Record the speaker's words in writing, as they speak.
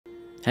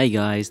Hey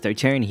guys,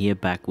 Dotarian here,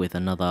 back with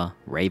another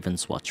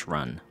Ravenswatch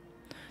run.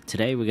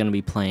 Today we're going to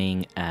be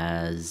playing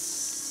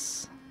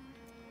as...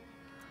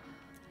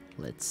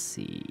 Let's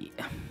see...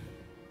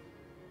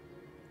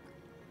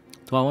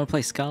 Do I want to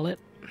play Scarlet?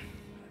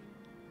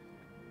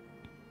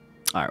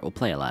 Alright, we'll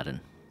play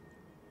Aladdin.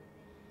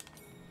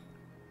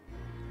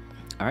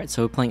 Alright,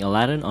 so we're playing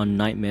Aladdin on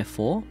Nightmare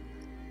 4.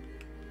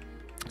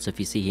 So if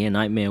you see here,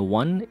 Nightmare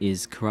 1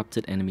 is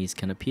corrupted enemies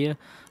can appear.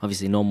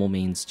 Obviously normal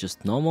means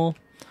just normal.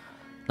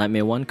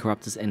 Nightmare 1,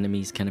 corrupted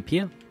enemies can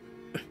appear.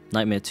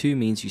 Nightmare 2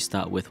 means you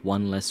start with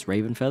one less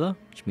Raven Feather,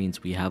 which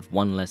means we have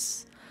one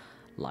less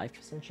life,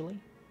 essentially.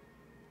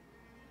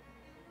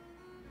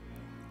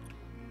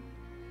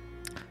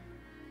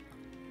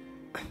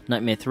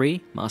 Nightmare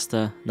 3,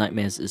 Master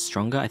Nightmares is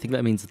stronger. I think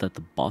that means that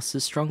the boss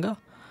is stronger.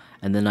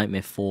 And then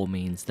Nightmare 4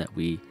 means that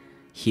we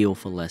heal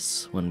for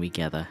less when we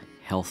gather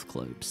health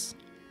globes.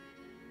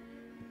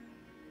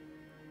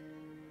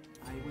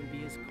 I will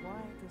be as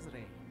quiet as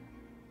rain.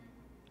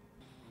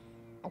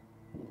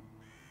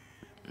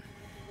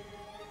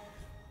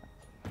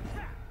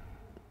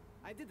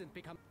 I didn't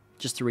become.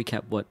 Just to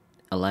recap what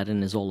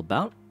Aladdin is all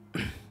about.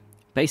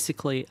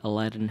 Basically,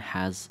 Aladdin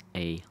has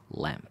a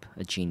lamp,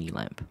 a genie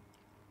lamp.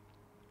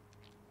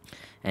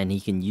 And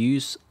he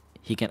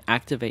can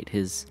activate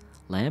his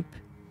lamp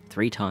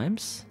 3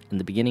 times in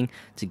the beginning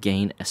to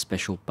gain a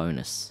special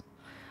bonus.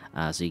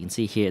 So you can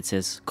see here it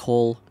says,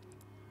 call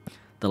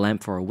the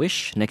lamp for a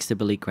wish. Next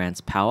ability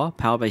grants power.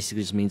 Power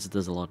basically just means it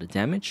does a lot of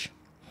damage.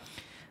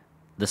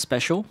 The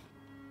special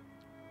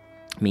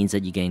means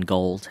that you gain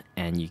gold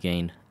and you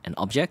gain an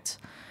object.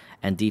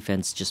 And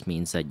defense just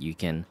means that you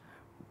can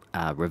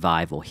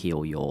revive or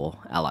heal your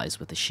allies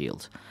with a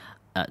shield.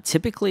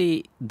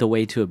 Typically, the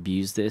way to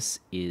abuse this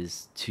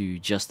is to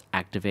just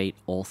activate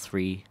all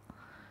 3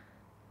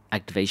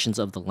 activations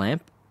of the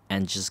lamp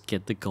and just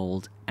get the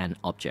gold and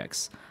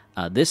objects.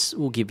 This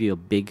will give you a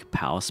big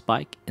power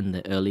spike in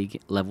the early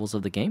levels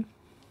of the game.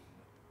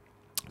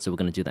 So we're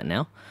going to do that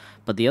now.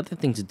 But the other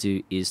thing to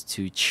do is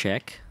to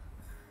check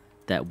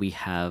that we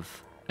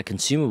have a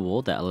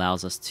consumable that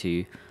allows us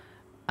to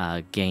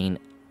gain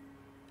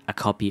a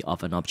copy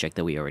of an object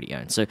that we already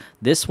own. So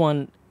this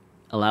one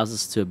allows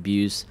us to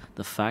abuse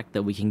the fact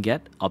that we can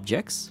get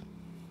objects.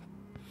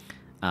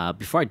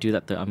 Before I do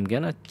that though, I'm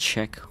going to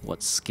check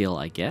what skill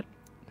I get.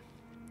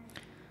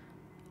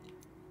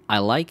 I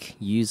like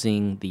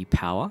using the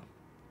power.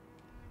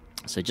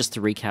 So just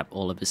to recap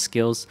all of his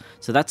skills.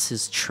 So that's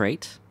his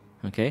trait.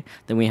 Okay.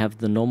 Then we have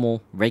the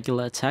normal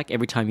regular attack.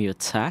 Every time you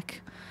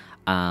attack,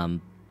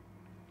 every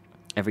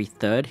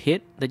 3rd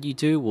hit that you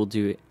do will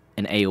do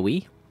an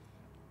AoE.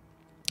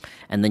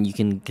 And then you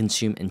can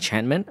consume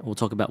enchantment. We'll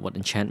talk about what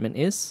enchantment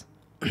is.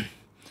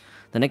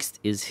 The next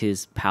is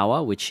his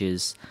power, which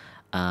is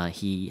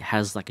he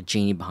has like a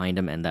genie behind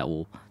him and that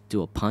will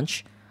do a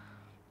punch.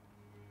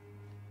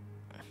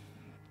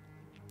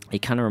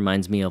 It kind of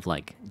reminds me of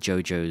like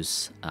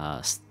JoJo's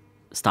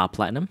Star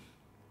Platinum.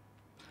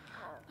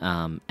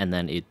 And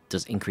then it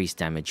does increase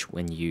damage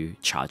when you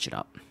charge it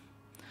up.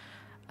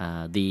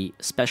 The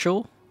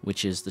special,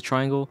 which is the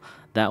triangle,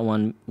 that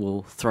one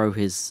will throw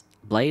his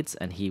blades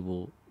and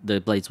the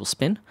blades will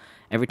spin.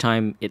 Every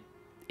time it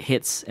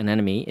hits an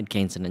enemy, it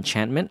gains an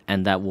enchantment,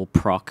 and that will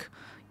proc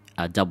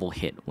a double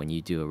hit when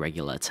you do a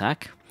regular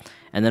attack.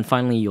 And then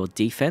finally your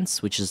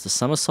defense, which is the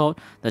somersault,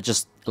 that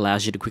just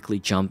allows you to quickly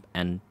jump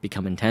and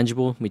become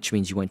intangible, which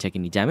means you won't take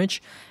any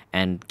damage,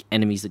 and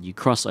enemies that you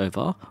cross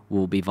over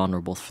will be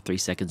vulnerable for 3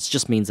 seconds.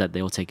 Just means that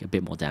they will take a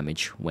bit more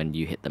damage when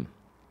you hit them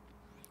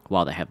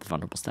while they have the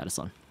vulnerable status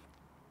on.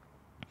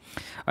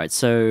 Alright,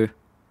 so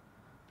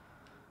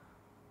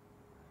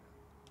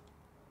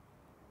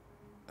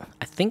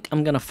I think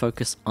I'm going to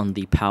focus on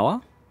the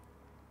power.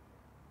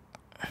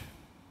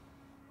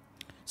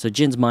 So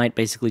Jin's Might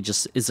basically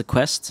just is a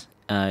quest.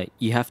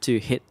 You have to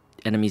hit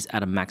enemies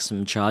at a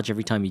maximum charge.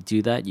 Every time you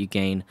do that, you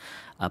gain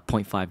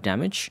 0.5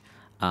 damage,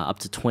 up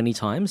to 20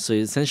 times. So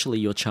essentially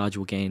your charge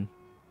will gain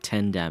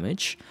 10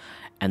 damage.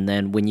 And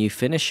then when you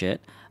finish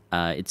it,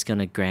 it's going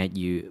to grant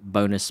you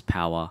bonus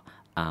power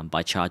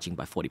by charging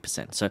by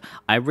 40%. So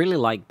I really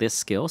like this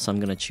skill, so I'm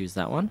going to choose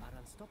that one.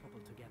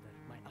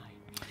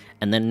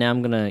 And then now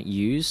I'm going to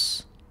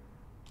use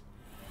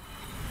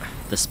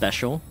the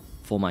special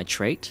for my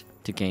trait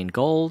to gain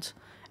gold,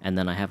 and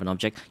then I have an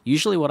object.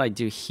 Usually what I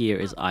do here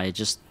is I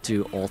just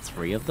do all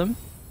 3 of them.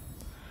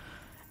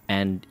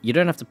 And you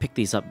don't have to pick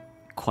these up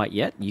quite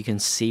yet. You can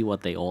see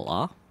what they all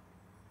are.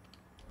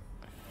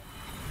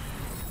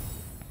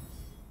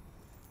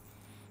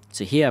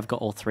 So here I've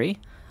got all 3.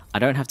 I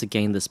don't have to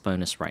gain this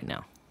bonus right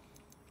now.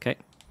 Okay.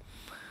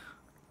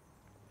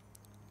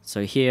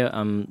 So here,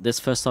 this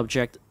first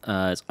object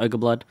is Ogre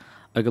Blood.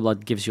 Ogre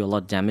Blood gives you a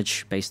lot of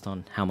damage based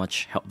on how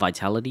much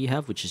vitality you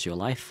have, which is your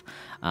life.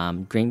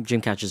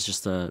 Dreamcatcher is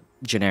just a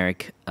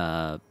generic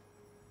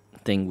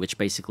thing which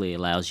basically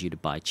allows you to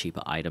buy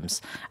cheaper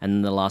items. And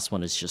then the last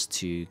one is just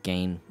to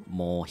gain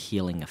more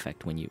healing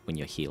effect when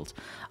you're healed.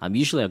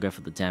 Usually I'll go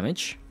for the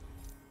damage.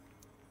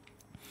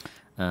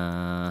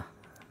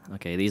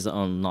 Okay, these are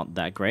all not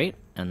that great.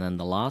 And then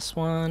the last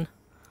one.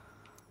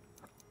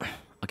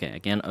 Okay,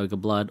 again, Ogre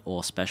Blood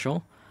or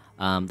Special.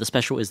 The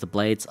Special is the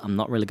Blades. I'm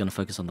not really going to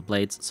focus on the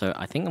Blades, so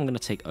I think I'm going to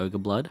take Ogre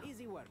Blood.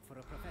 Easy work for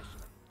a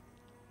professional.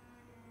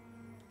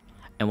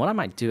 And what I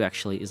might do,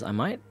 actually, is I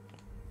might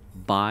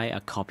buy a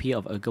copy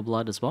of Ogre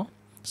Blood as well.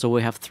 So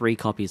we have 3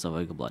 copies of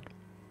Ogre Blood.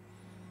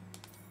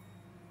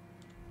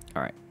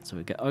 Alright, so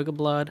we get Ogre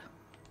Blood.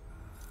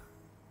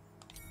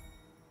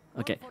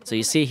 Okay, so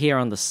you see here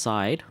on the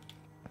side,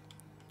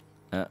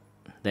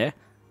 there,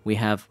 we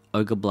have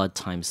Ogre Blood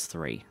times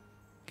 3.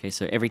 Okay,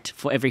 so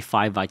for every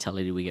 5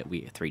 vitality we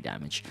get 3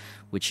 damage,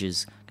 which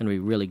is going to be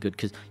really good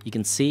because you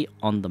can see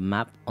on the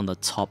map on the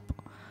top,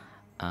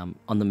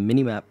 on the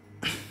mini map,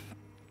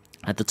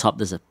 at the top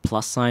there's a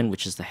plus sign,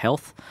 which is the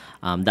health.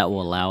 That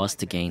will allow us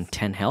to gain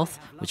 10 health,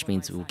 which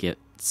means we'll get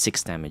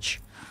 6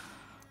 damage.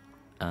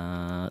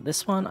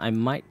 This one I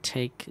might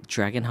take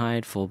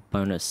Dragonhide for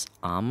bonus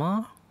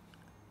armor,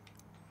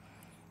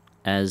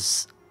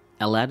 as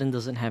Aladdin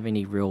doesn't have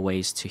any real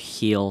ways to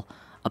heal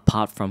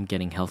apart from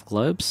getting health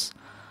globes.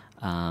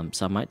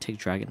 So I might take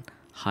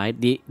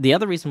Dragonhide. The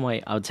other reason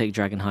why I would take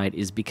Dragonhide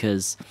is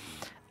because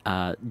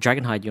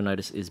Dragonhide, you'll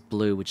notice, is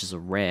blue, which is a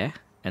rare,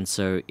 and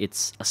so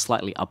it's a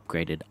slightly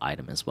upgraded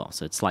item as well.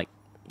 So it's like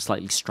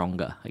slightly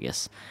stronger, I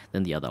guess,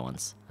 than the other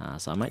ones.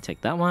 So I might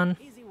take that one.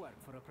 Easy work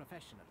for a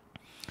professional.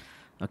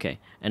 Okay,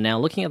 and now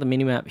looking at the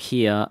minimap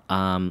here,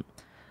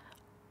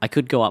 I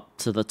could go up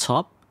to the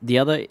top. The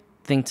other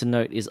thing to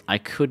note is I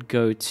could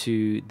go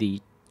to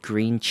the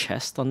green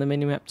chest on the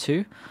minimap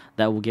too.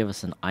 That will give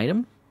us an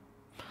item.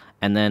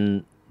 And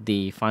then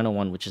the final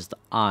one, which is the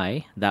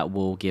eye, that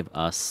will give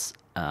us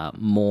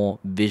more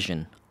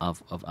vision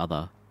of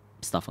other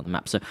stuff on the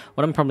map. So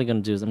what I'm probably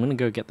going to do is I'm going to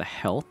go get the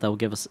health. That will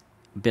give us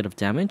a bit of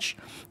damage.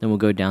 Then we'll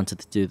go down to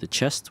do the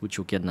chest, which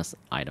will get us an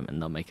item,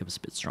 and they'll make us a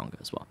bit stronger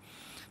as well.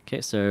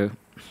 Okay, so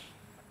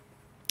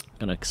I'm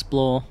going to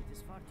explore.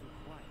 It's far too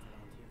quiet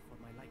around here for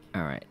my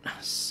liking. Alright,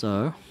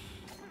 so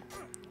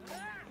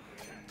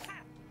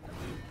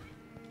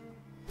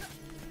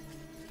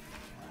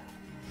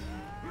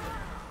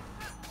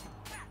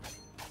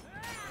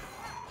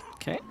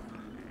okay.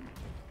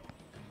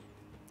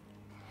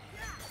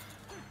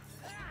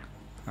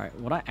 Alright,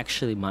 what I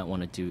actually might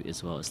want to do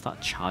as well is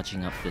start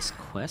charging up this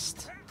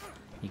quest.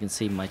 You can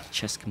see my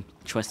quest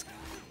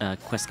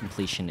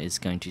completion is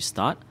going to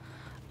start.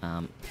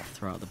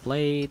 Throw out the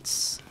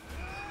blades.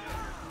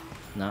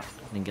 No, I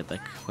didn't get the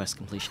quest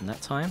completion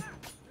that time.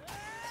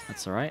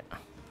 That's alright.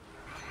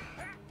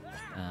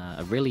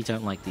 I really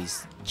don't like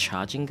these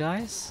charging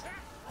guys.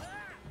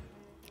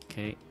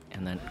 Okay,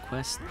 and then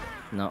quest.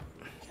 No.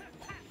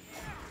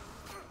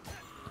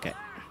 Okay.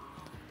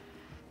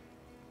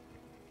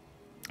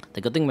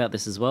 The good thing about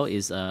this as well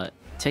is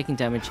taking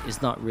damage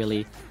is not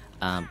really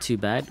too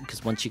bad,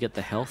 because once you get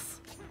the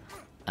health,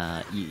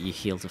 you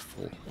heal to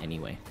full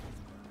anyway.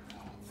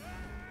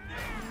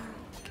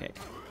 Okay.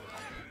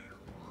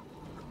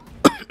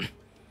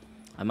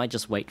 I might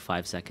just wait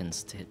 5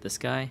 seconds to hit this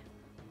guy.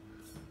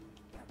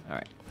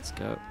 Alright, let's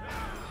go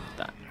with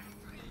that.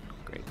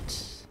 Great.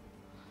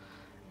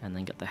 And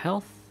then get the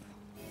health.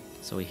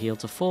 So we heal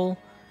to full.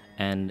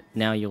 And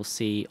now you'll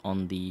see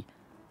on the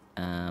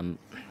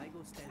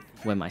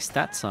where my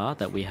stats are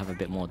that we have a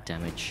bit more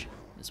damage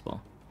as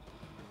well.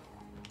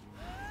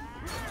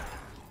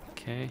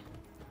 Okay.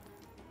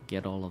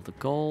 Get all of the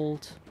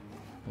gold.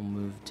 We'll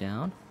move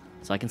down.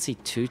 So I can see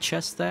 2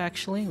 chests there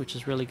actually, which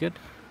is really good.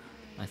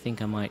 I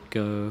think I might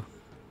go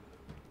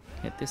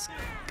hit this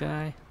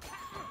guy.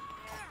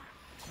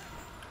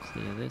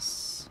 Clear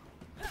this.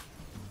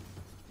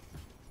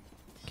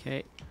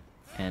 Okay.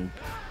 And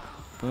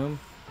boom.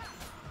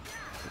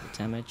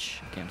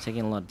 Damage. Okay, I'm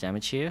taking a lot of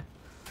damage here.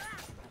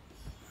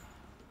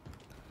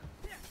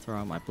 Throw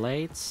out my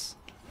blades.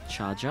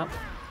 Charge up.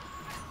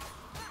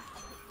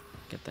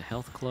 Get the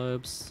health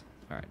globes.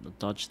 Alright, we'll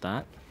dodge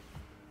that.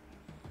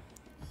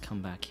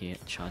 Come back here,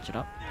 charge it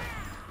up.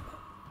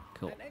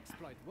 Cool.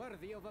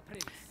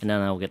 And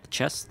then I'll get the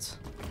chest.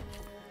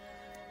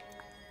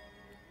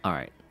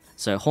 Alright,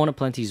 so Horn of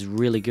Plenty is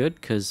really good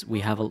because we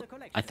have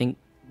I think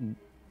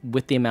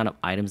with the amount of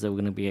items that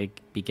we're going to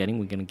be getting,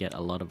 we're going to get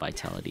a lot of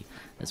vitality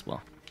as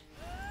well.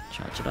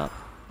 Charge it up.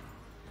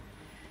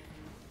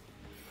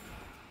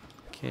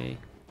 Okay.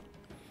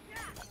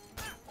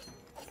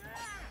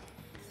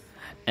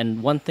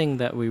 And one thing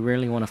that we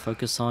really want to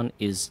focus on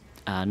is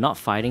not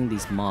fighting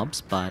these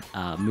mobs, but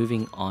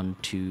moving on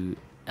to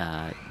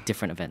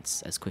different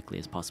events as quickly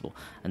as possible.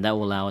 And that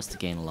will allow us to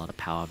gain a lot of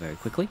power very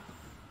quickly.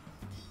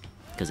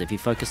 Because if you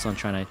focus on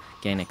trying to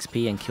gain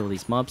XP and kill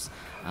these mobs,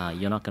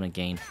 you're not going to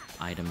gain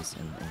items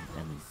and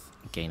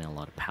gain a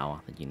lot of power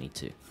that you need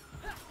to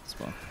as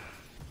well.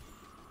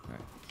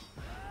 Alright.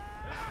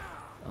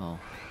 Oh.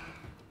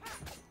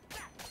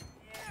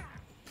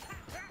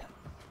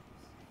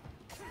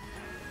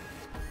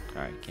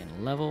 Alright, gain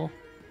a level.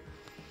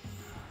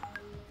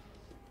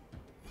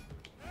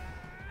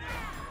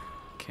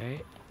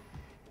 Okay.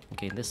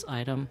 Gain this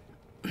item.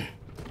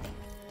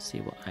 See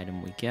what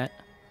item we get.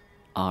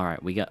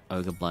 Alright, we got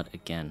Ogre Blood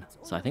again.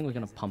 So I think we're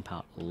going to pump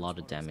out a lot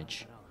of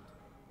damage.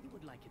 You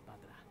would like it,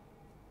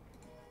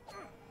 Badra.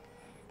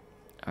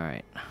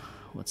 Alright,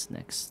 what's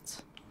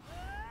next?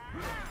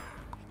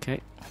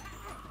 Okay.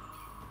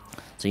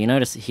 So you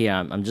notice here,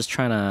 I'm just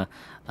trying to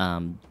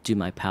do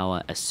my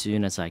power as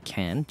soon as I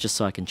can, just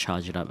so I can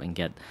charge it up and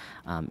get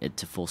it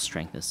to full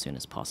strength as soon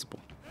as possible.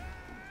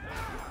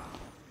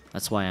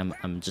 That's why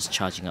I'm just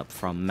charging up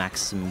from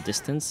maximum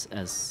distance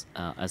as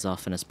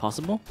often as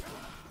possible.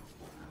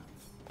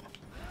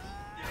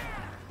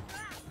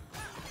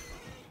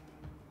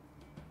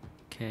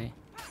 Okay,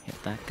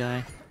 hit that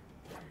guy,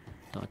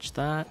 dodge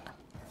that,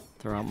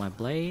 throw out my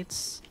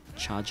blades,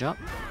 charge up.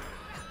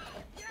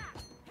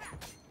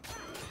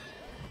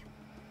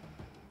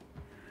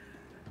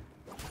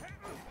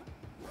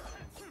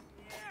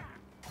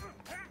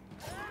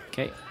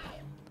 Okay,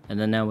 and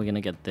then now we're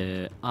gonna get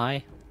the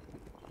eye.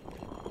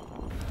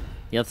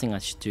 The other thing I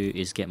should do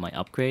is get my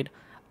upgrade.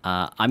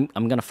 I'm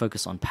gonna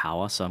focus on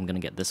power, so I'm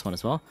gonna get this one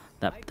as well.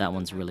 That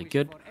one's really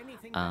good.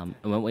 And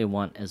what we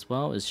want as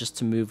well is just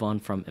to move on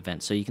from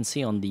events. So you can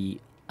see on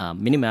the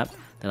minimap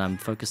that I'm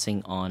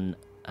focusing on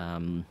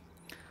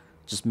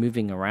just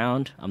moving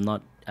around. I'm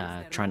not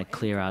trying to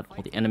clear out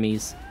all the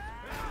enemies.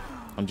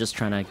 I'm just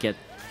trying to get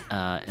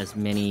as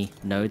many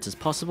nodes as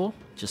possible,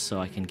 just so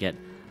I can get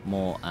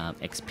more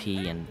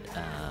XP and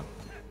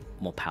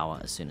more power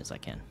as soon as I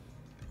can.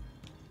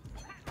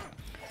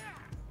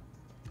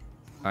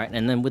 Alright,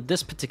 and then with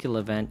this particular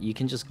event, you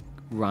can just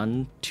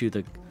run to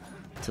the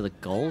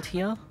gold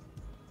here.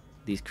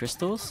 These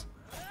crystals.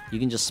 You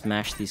can just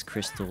smash these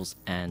crystals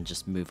and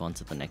just move on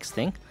to the next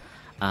thing.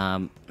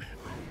 I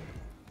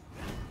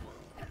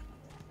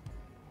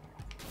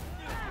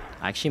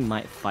actually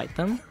might fight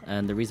them,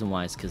 and the reason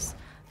why is because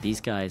these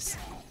guys...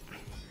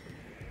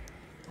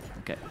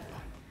 Okay.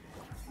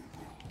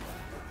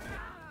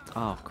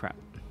 Oh, crap.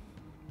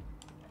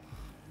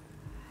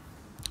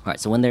 Alright,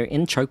 so when they're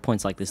in choke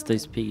points like this,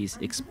 those piggies...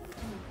 It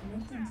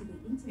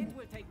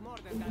will take more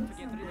than that to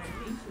get rid of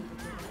me.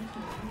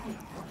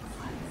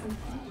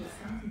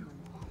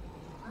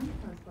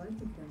 Unplug both of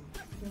them,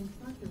 then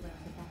plug the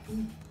router back in.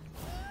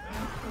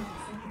 Wait 30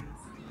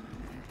 seconds.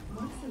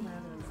 Once the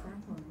router is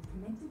back on,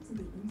 connect it to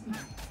the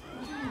internet.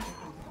 Plug in a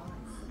different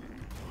device.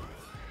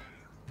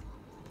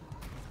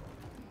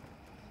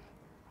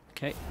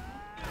 Okay.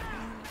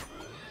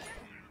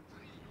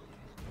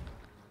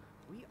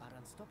 We are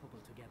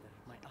unstoppable together,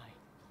 my eye.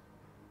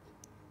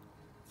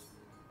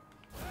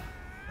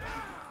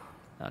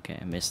 Okay,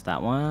 I missed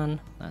that one.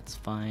 That's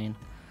fine.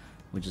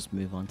 We'll just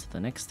move on to the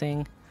next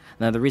thing.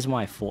 Now, the reason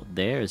why I fought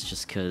there is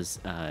just because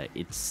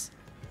it's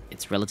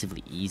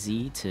relatively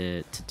easy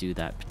to do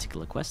that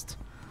particular quest.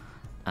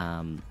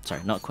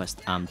 Sorry, not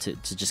quest.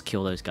 To just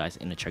kill those guys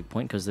in a choke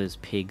point, because those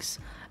pigs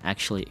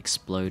actually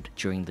explode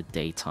during the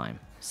daytime.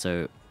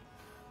 So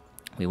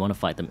we want to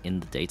fight them in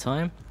the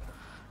daytime.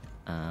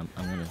 I'm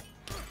gonna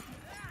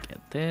get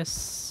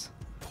this.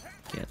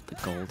 Get the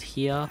gold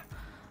here.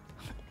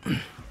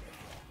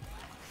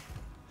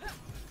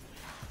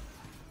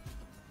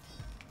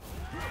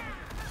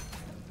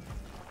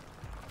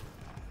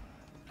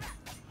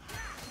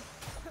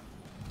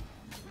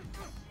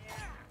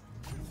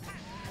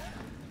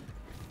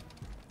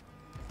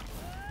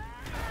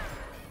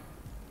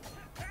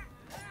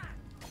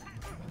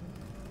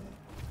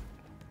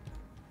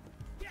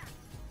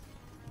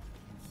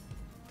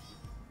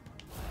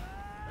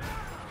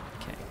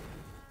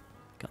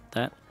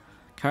 That.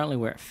 Currently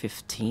we're at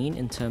 15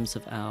 in terms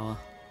of our...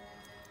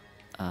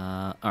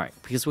 Alright,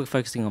 because we're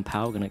focusing on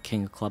power, we're going to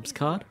King of Clubs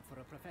card. For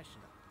a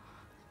professional.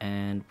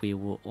 And we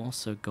will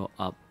also go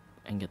up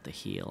and get the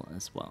heal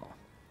as well.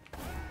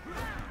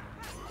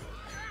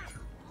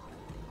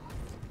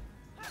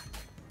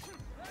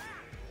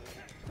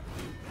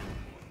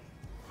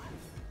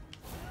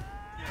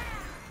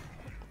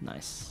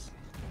 Nice.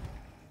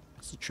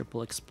 So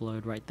triple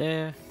explode right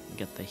there.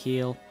 Get the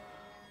heal.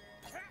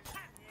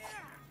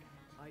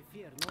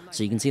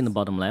 So you can see in the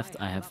bottom left,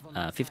 I have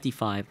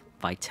 55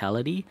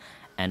 vitality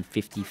and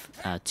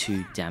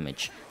 52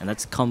 damage. And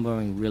that's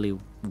comboing really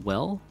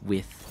well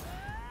with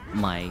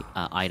my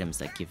items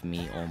that give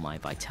me all my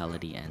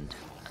vitality and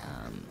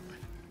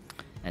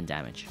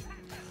damage.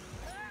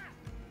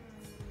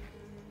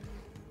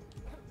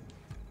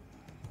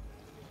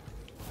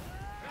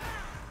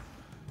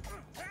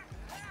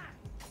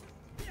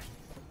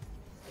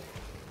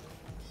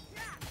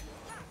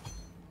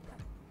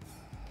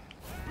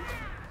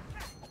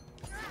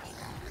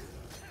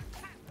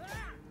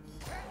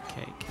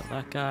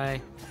 That guy,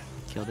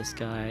 kill this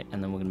guy,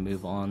 and then we're gonna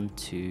move on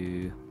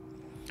to...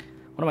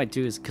 What I might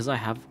do is, because I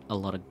have a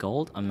lot of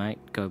gold, I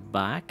might go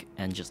back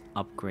and just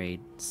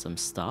upgrade some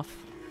stuff.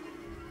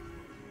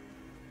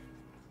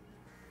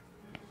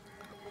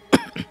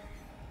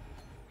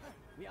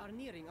 We are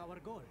nearing our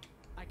goal.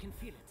 I can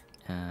feel it.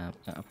 I'll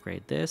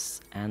upgrade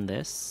this, and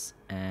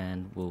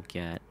we'll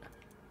get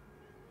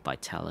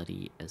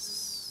vitality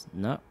as...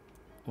 No,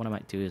 what I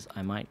might do is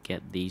I might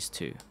get these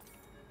two.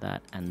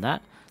 That and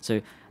that.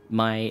 So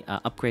my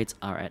upgrades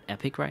are at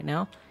epic right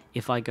now.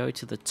 if I go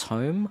to the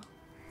tome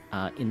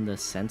in the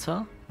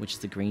center, which is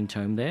the green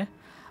tome there,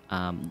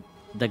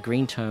 the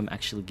green tome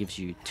actually gives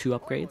you 2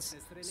 upgrades.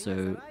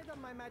 So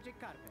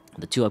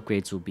the 2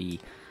 upgrades will be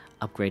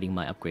upgrading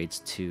my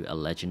upgrades to a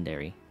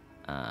legendary,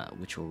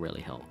 which will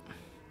really help.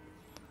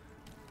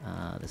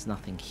 There's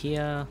nothing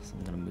here, so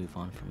I'm going to move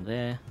on from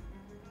there.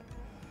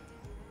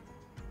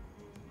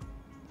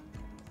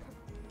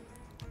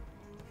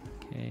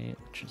 Okay,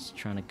 just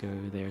trying to go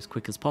there as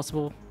quick as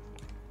possible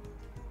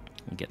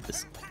and get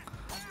this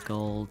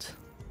gold.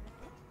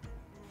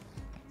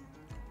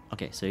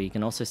 Okay, so you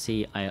can also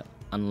see I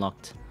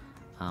unlocked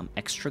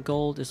extra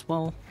gold as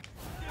well.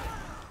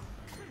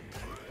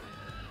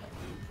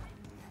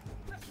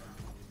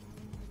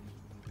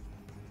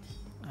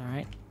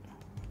 Alright.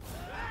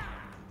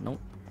 Nope.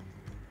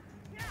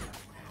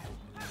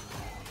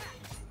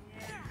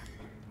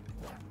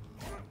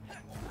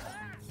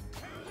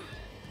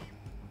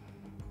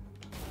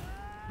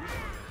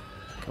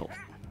 Cool.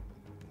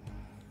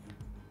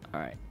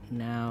 Alright,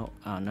 now...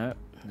 oh no,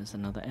 there's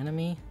another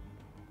enemy.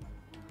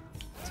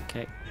 It's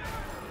okay.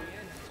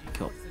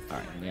 Cool.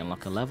 Alright, we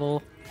unlock a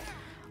level.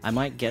 I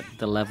might get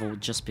the level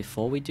just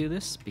before we do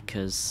this,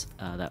 because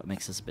that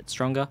makes us a bit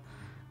stronger.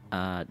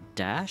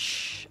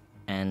 Dash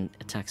and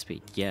attack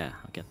speed. Yeah,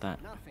 I'll get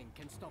that. Nothing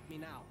can stop me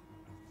now.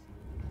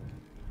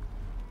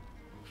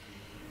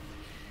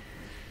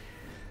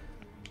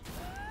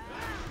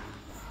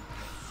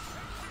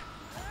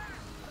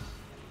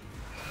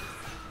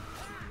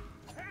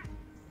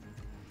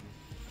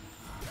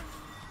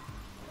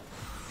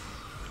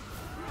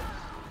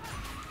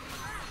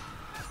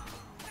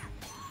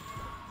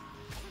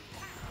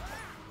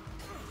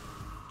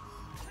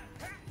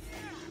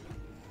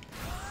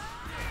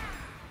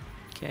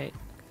 Okay,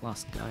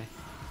 last guy.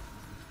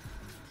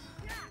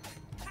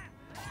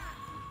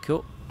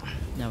 Cool.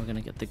 Now we're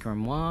gonna get the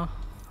grimoire.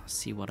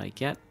 See what I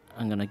get.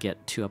 I'm gonna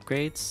get 2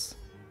 upgrades.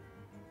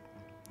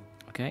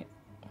 Okay,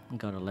 I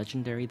got a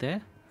legendary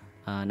there.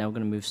 Now we're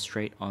gonna move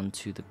straight on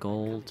to the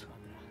gold.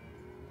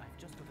 I've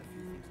just got a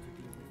few things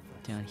to deal with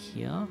first. Down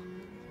here.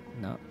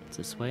 No, it's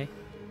this way.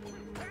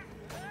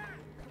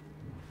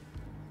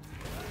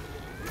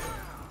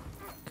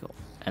 Cool.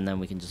 And then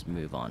we can just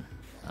move on.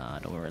 I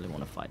don't really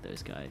want to fight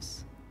those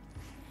guys.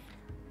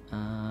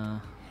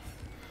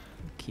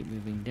 Keep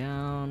moving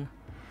down.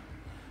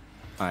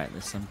 Alright,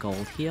 there's some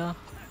gold here.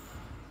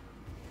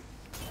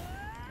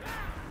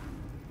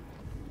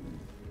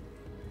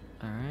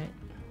 Alright,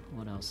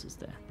 what else is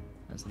there?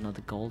 There's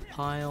another gold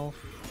pile.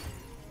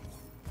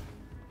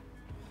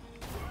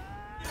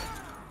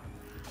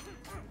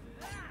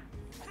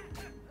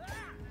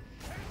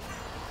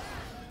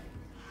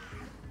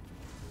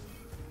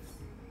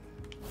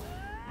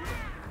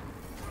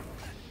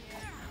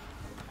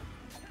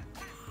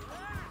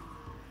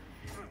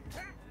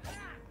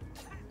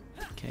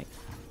 Okay.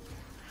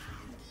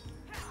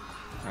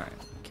 Alright,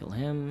 kill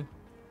him.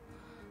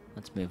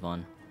 Let's move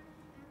on.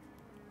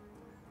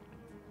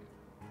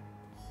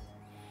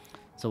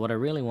 So what I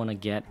really want to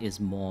get is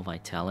more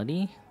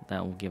vitality.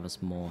 That will give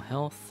us more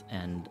health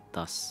and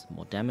thus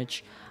more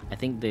damage. I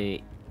think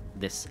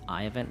this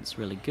eye event is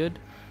really good.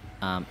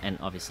 And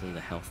obviously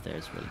the health there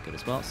is really good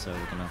as well. So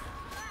we're gonna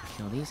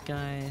kill these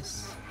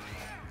guys.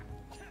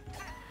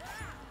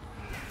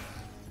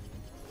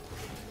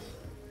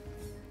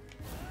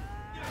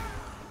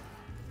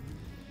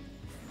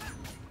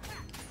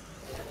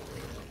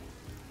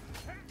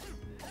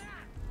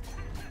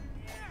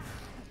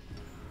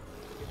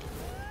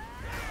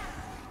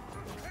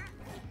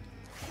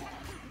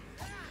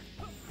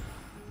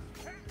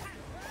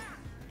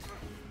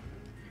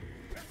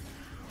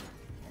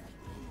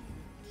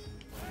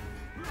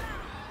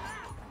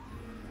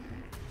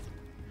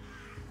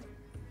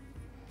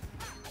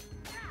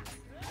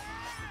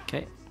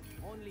 Okay,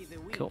 Only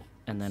the weak cool.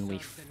 And then we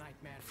serve the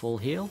nightmare. full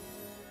heal.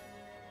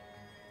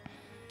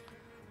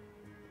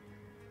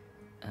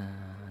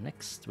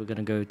 Next, we're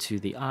gonna go to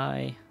the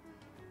eye.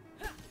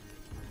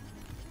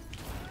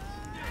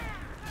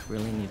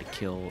 Really need to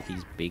kill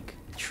these big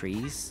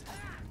trees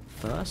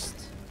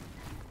first.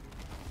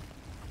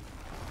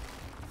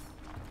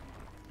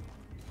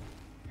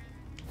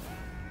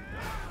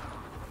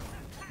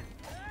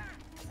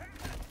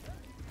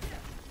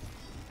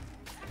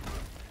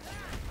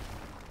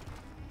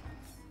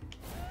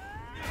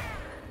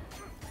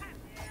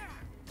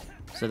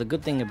 So the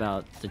good thing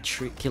about the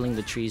killing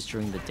the trees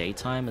during the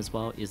daytime as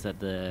well is that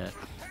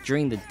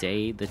during the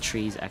day the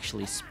trees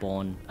actually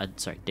spawn.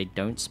 Sorry, they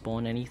don't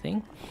spawn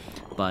anything,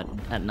 but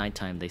at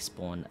nighttime they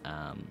spawn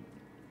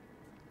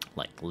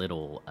like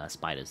little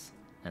spiders,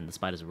 and the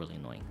spiders are really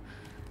annoying.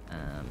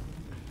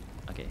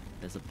 Okay,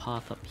 there's a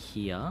path up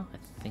here.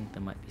 I think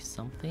there might be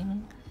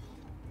something.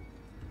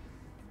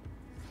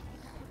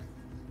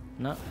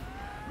 No.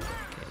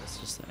 Okay, it's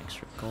just the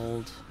extra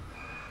gold.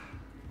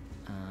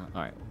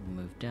 Alright,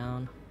 we'll move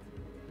down.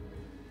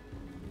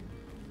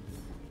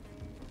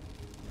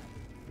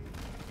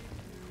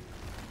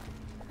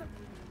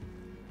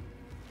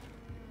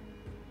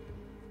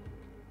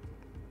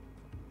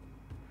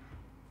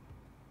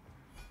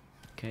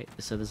 Okay,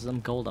 so there's some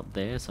gold up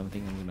there, so I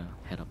think I'm gonna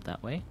head up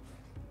that way.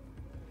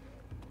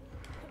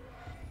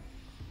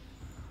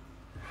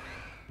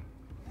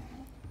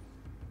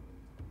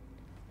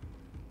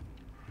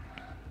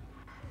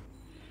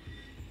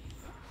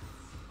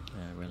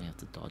 I really have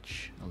to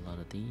dodge a lot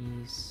of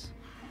these.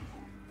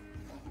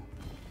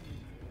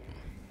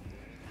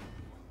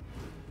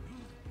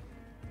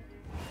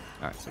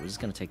 Alright, so we're just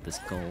gonna take this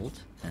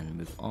gold and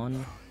move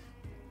on.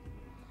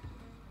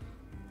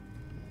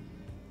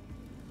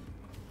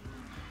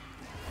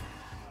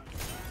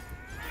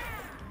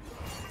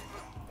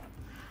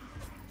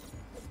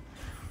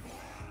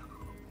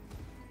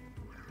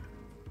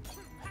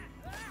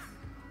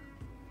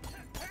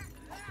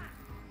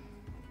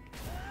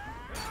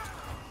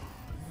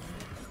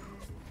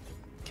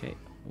 Okay,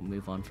 we'll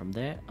move on from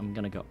there. I'm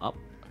gonna go up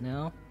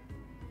now.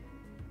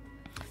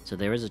 So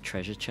there is a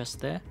treasure chest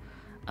there.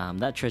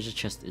 That treasure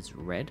chest is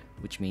red,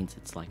 which means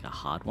it's like a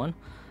hard one.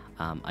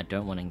 I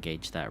don't want to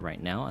engage that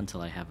right now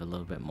until I have a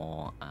little bit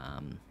more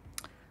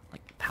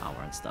like power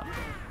and stuff.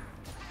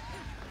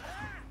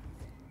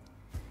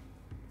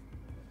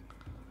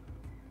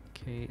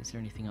 Okay, is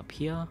there anything up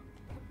here?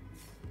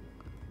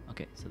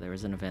 Okay, so there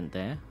is an event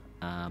there.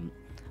 I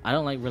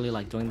don't really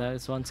like doing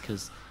those ones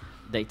because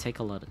they take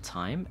a lot of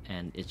time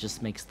and it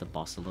just makes the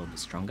boss a little bit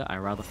stronger. I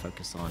rather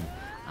focus on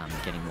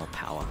getting more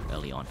power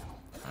early on.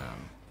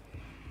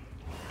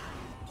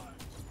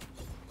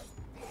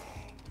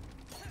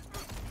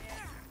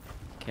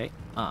 Okay,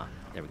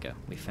 there we go.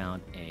 We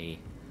found a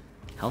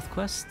health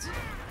quest.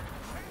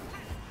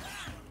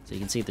 So you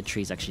can see the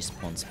trees actually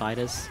spawn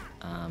spiders.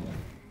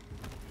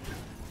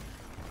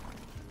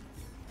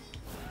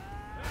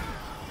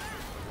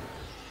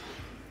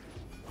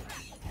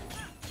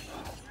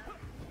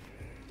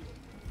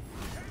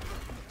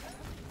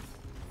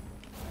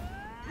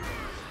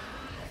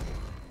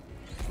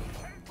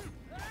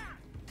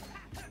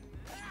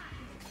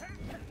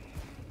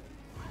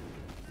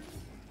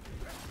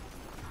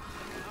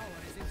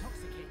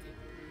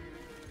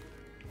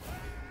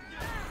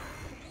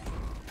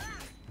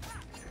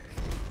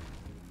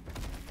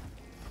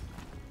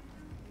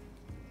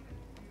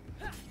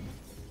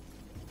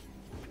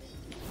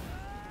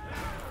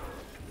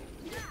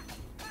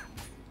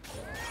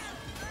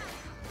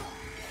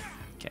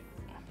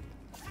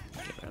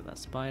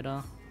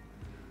 Spider.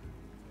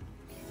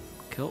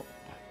 Cool.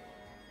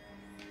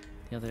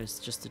 The other is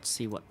just to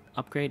see what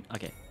upgrade.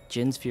 Okay,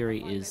 Jin's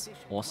Fury is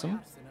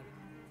awesome.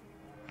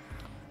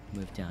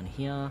 Move down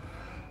here.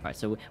 Alright,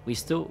 so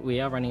we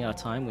are running out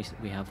of time.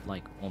 We have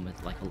like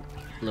almost like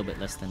a little bit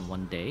less than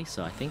 1 day,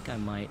 so I think I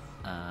might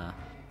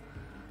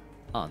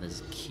oh,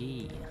 there's a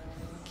key.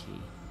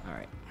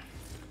 Alright.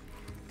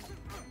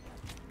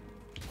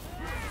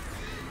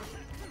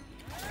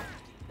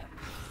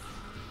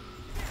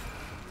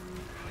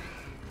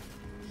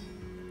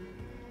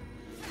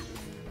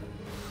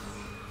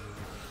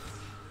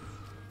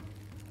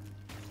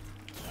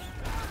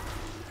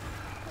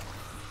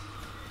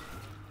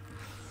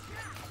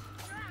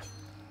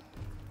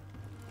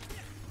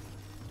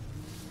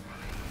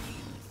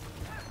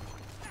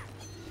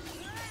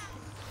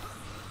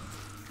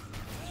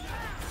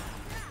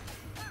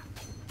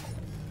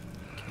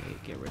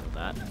 Get rid of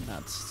that.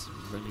 That's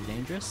really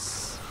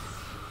dangerous.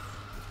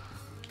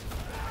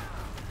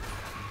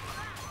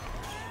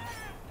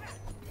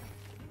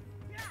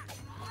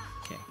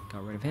 Okay,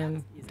 got rid of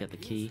him. Get the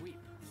key.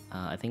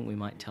 I think we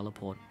might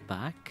teleport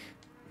back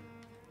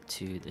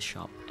to the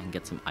shop and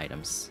get some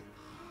items.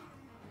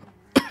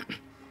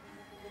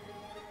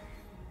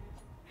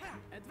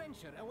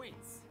 Adventure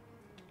awaits.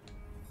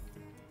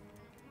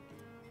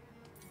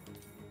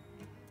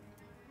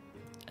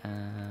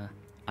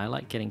 I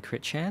like getting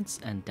crit chance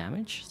and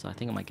damage, so I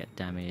think I might get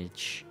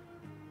damage,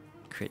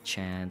 crit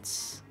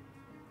chance,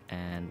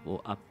 and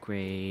we'll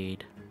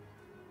upgrade.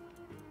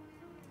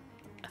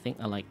 I think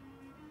I like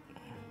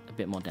a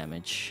bit more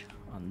damage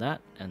on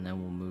that, and then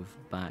we'll move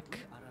back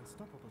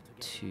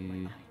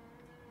to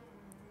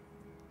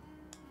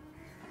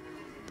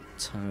the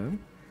tome.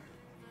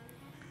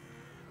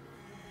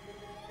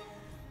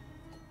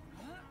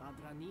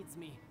 Badra needs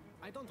me.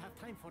 I don't have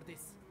time for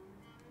this.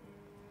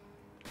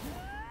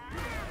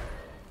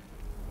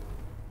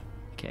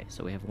 Okay,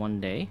 so we have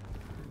 1 day.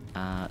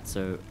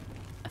 So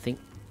I think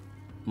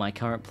my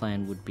current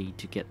plan would be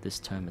to get this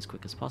tome as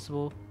quick as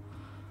possible.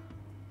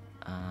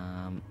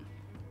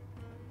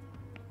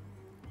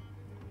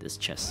 This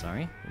chest,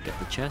 sorry. We'll get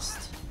the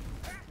chest.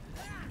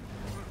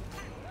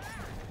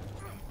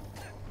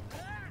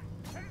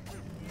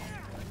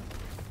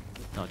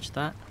 Dodge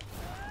that.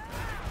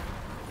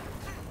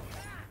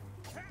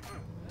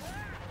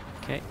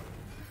 Okay.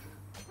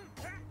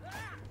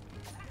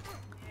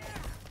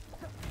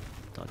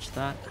 Dodge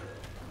that.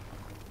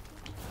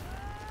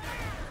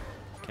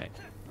 Okay.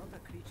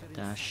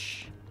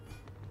 Dash.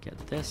 Get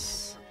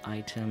this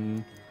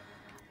item.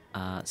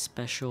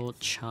 Special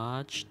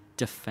charge.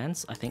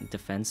 Defense. I think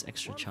defense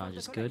extra charge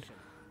is good.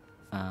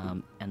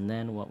 And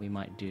then what we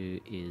might do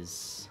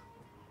is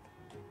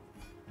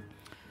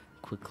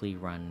quickly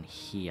run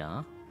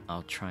here.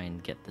 I'll try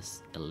and get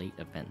this elite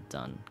event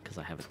done because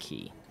I have a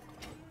key.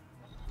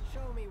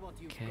 Show me what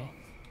you've Okay.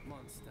 got,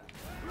 monster.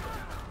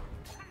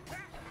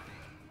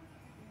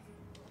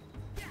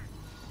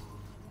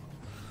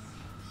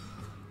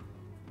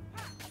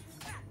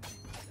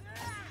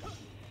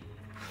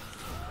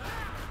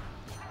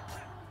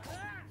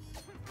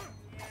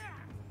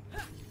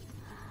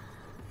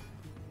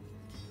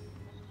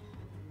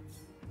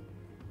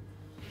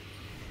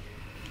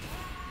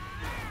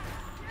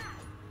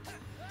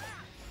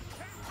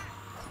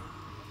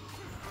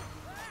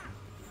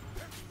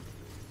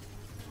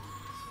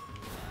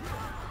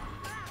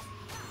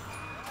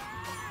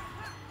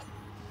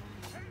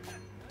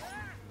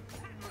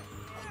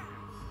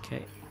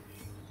 Okay.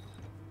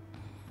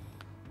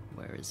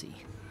 Where is he?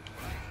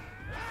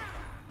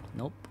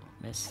 Nope,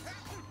 missed.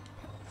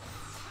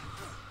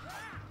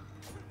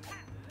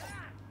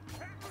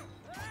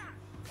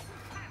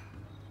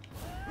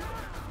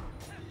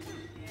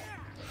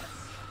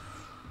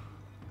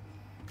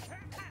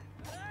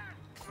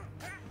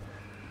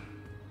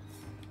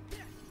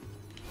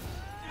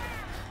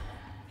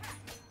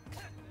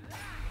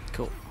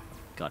 Cool,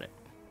 got it.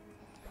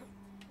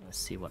 Let's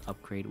see what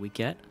upgrade we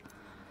get.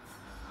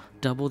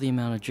 Double the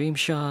amount of dream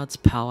shards.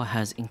 Power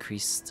has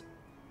increased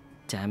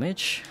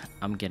damage.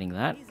 I'm getting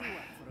that.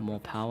 More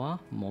power,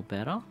 more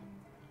better.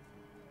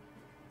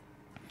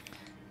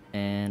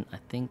 And I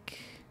think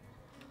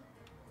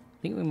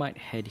we might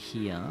head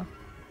here.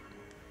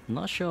 I'm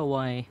not sure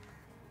why.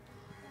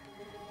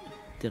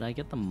 Did I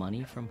get the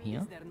money from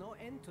here? Is there no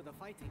end to the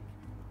fighting?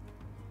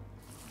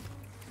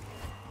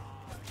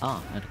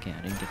 Ah, okay,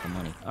 I didn't get the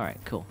money. Alright,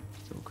 cool.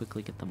 So we'll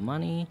quickly get the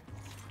money.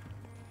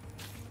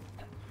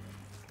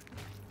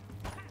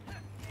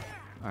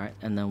 Alright,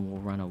 and then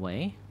we'll run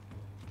away.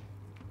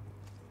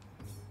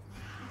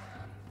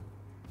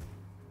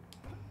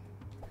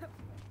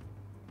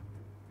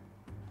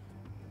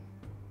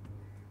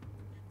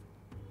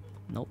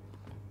 Nope.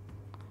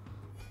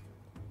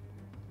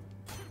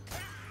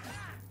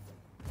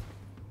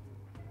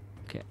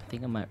 Okay, I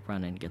think I might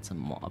run and get some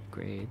more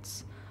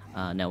upgrades.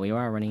 Now we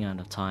are running out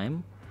of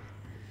time.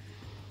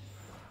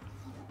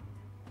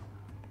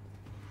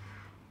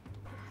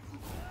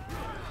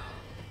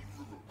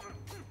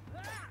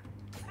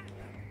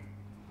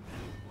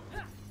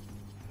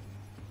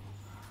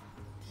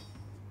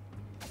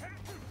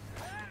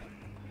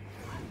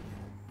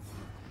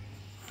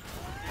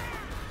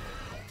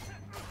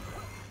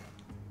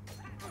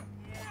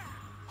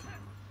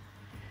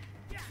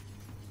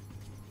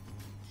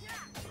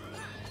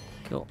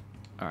 Cool.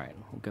 Alright,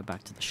 we'll go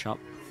back to the shop,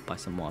 buy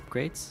some more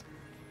upgrades.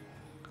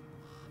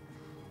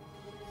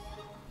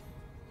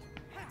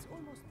 It's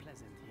almost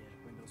pleasant here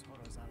when those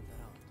horrors aren't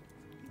around.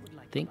 You would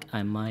like I think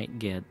I might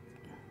get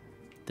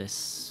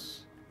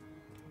this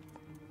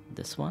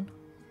one.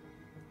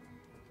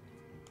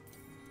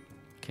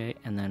 Okay,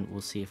 and then we'll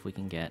see if we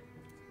can get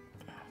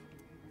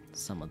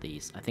some of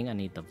these. I think I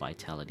need the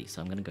vitality, so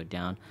I'm gonna go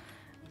down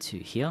to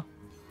here,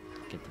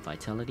 get the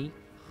vitality.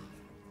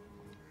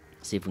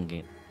 See if we can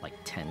get like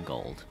 10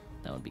 gold.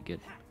 That would be good.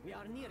 We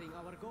are nearing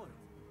our goal.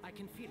 I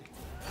can feel it.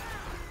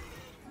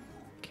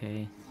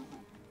 Okay.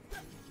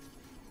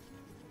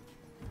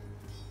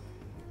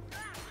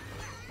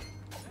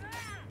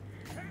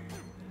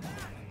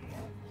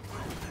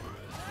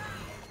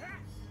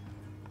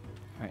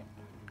 Alright,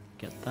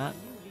 get that.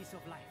 New lease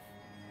of life.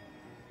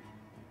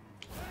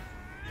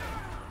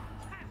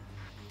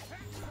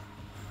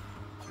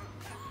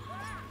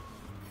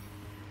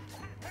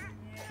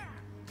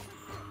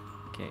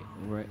 Okay,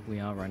 we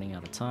are running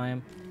out of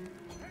time.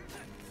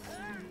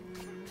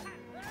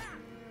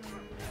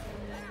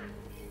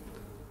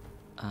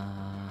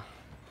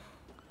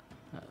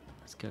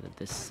 Let's go to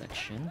this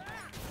section.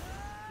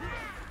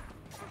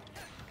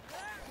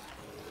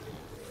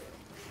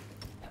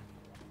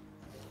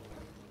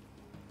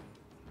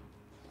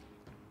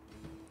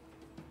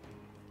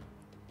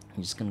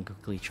 I'm just gonna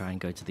quickly try and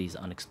go to these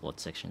unexplored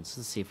sections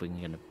to see if we can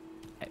get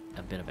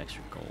a bit of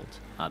extra gold.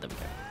 Ah, there we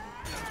go.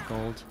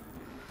 Gold.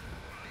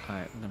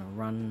 Alright, I'm gonna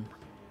run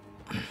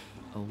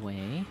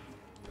away.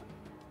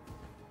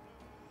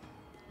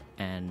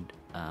 And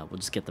we'll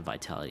just get the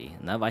vitality.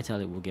 And that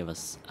vitality will give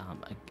us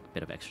a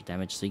bit of extra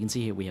damage. So you can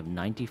see here we have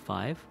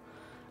 95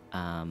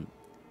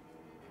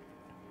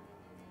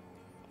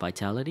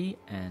 vitality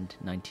and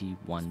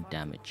 91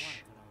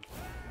 damage.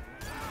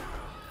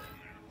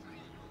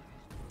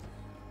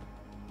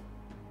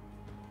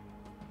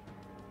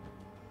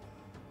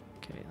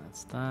 Okay,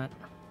 that's that.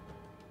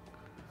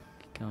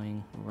 Keep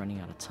going, we're running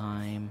out of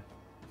time.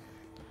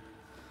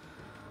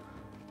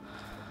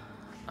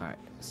 Alright,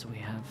 so we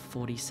have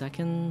 40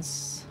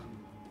 seconds.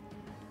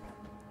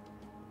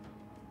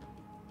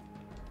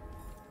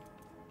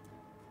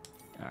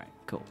 Alright,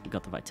 cool, we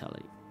got the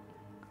vitality.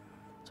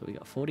 So we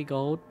got 40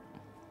 gold.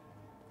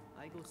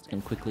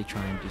 And quickly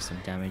try and do some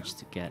damage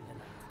to get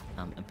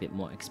a bit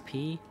more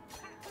XP.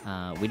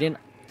 We didn't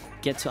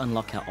get to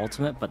unlock our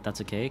ultimate, but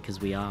that's okay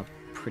because we are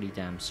pretty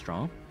damn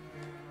strong.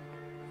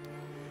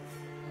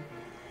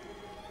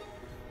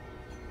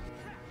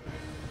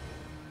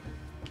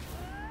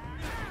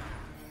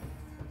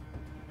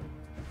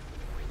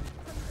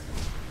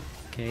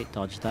 Okay,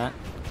 dodge that,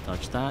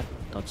 dodge that,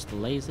 dodge the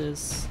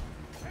lasers,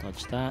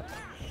 dodge that.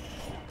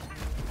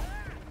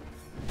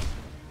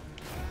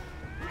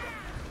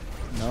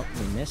 Nope,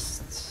 we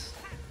missed.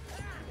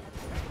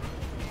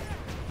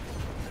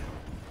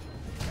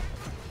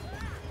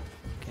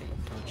 Okay,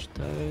 dodge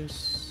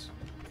those.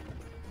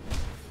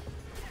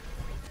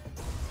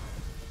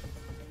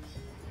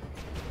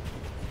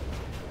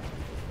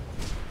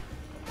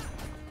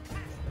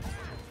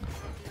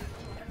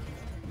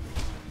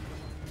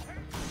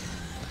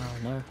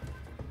 Oh no.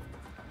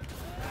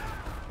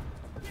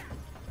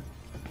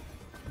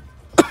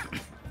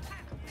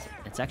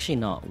 It's actually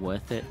not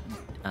worth it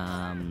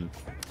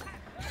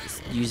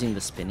using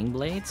the spinning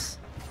blades,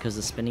 because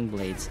the spinning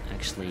blades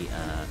actually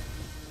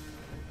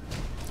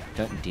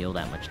don't deal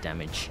that much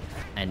damage,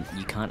 and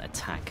you can't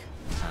attack.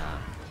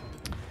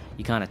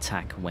 You can't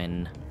attack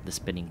when the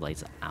spinning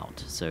blades are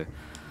out, so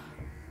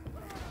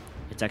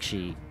it's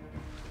actually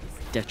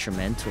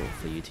detrimental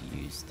for you to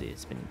use the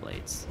spinning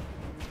blades.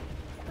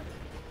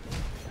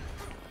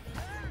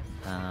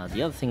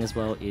 The other thing as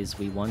well is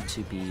we want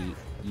to be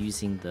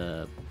using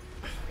the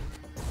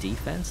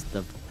defense,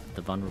 the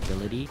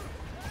vulnerability,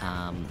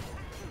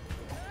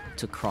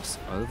 to cross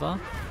over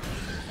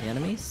the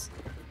enemies.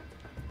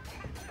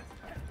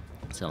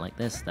 So like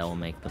this, that will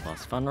make the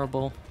boss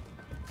vulnerable.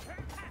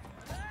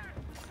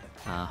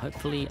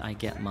 Hopefully I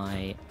get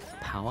my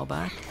power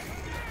back.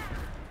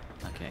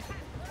 Okay.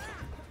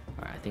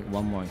 Alright, I think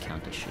one more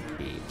encounter should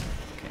be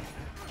okay.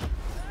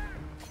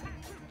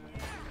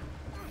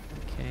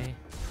 Okay.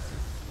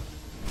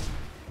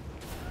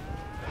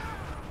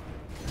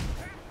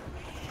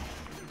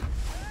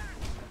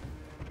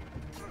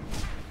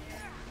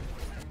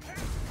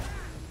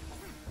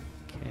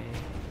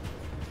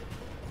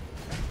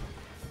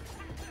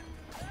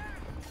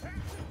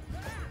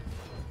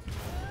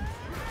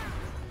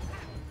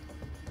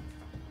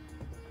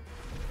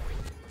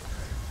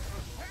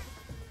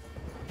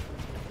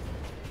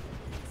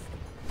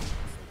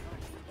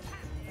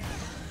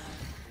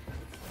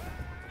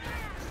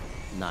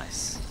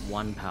 Nice.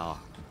 1 power.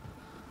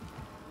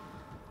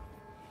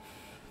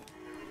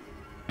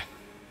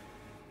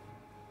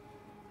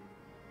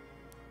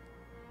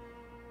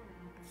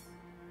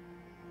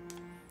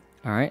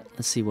 Alright,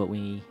 let's see what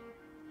we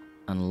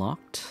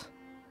unlocked.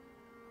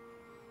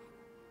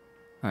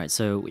 Alright,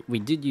 so we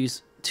did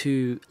use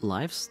 2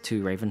 lives,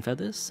 2 raven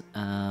feathers.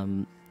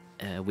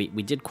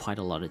 We did quite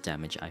a lot of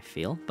damage, I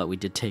feel, but we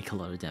did take a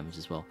lot of damage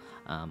as well.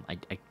 I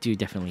do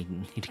definitely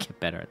need to get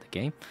better at the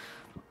game.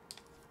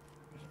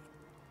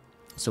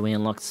 So we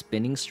unlocked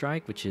Spinning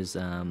Strike, which is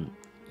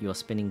your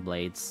spinning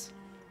blades.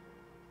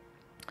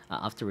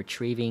 After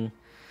retrieving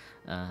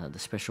the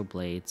special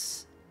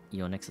blades,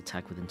 your next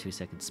attack within 2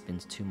 seconds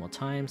spins 2 more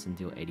times and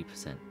deal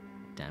 80%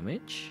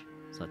 damage.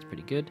 So that's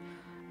pretty good.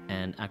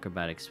 And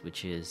Acrobatics,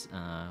 which is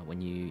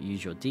when you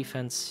use your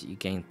defense, you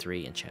gain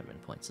 3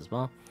 enchantment points as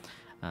well.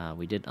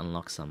 We did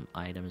unlock some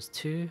items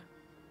too.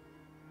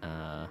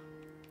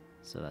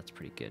 So that's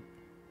pretty good.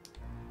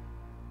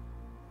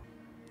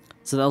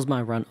 So that was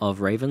my run of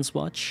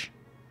Ravenswatch.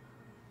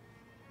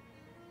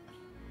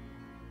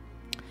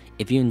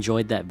 If you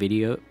enjoyed that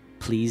video,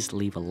 please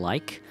leave a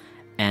like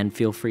and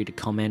feel free to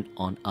comment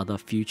on other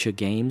future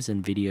games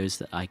and videos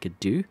that I could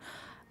do.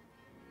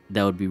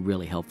 That would be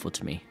really helpful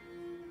to me.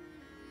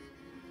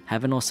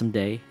 Have an awesome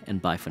day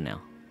and bye for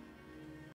now.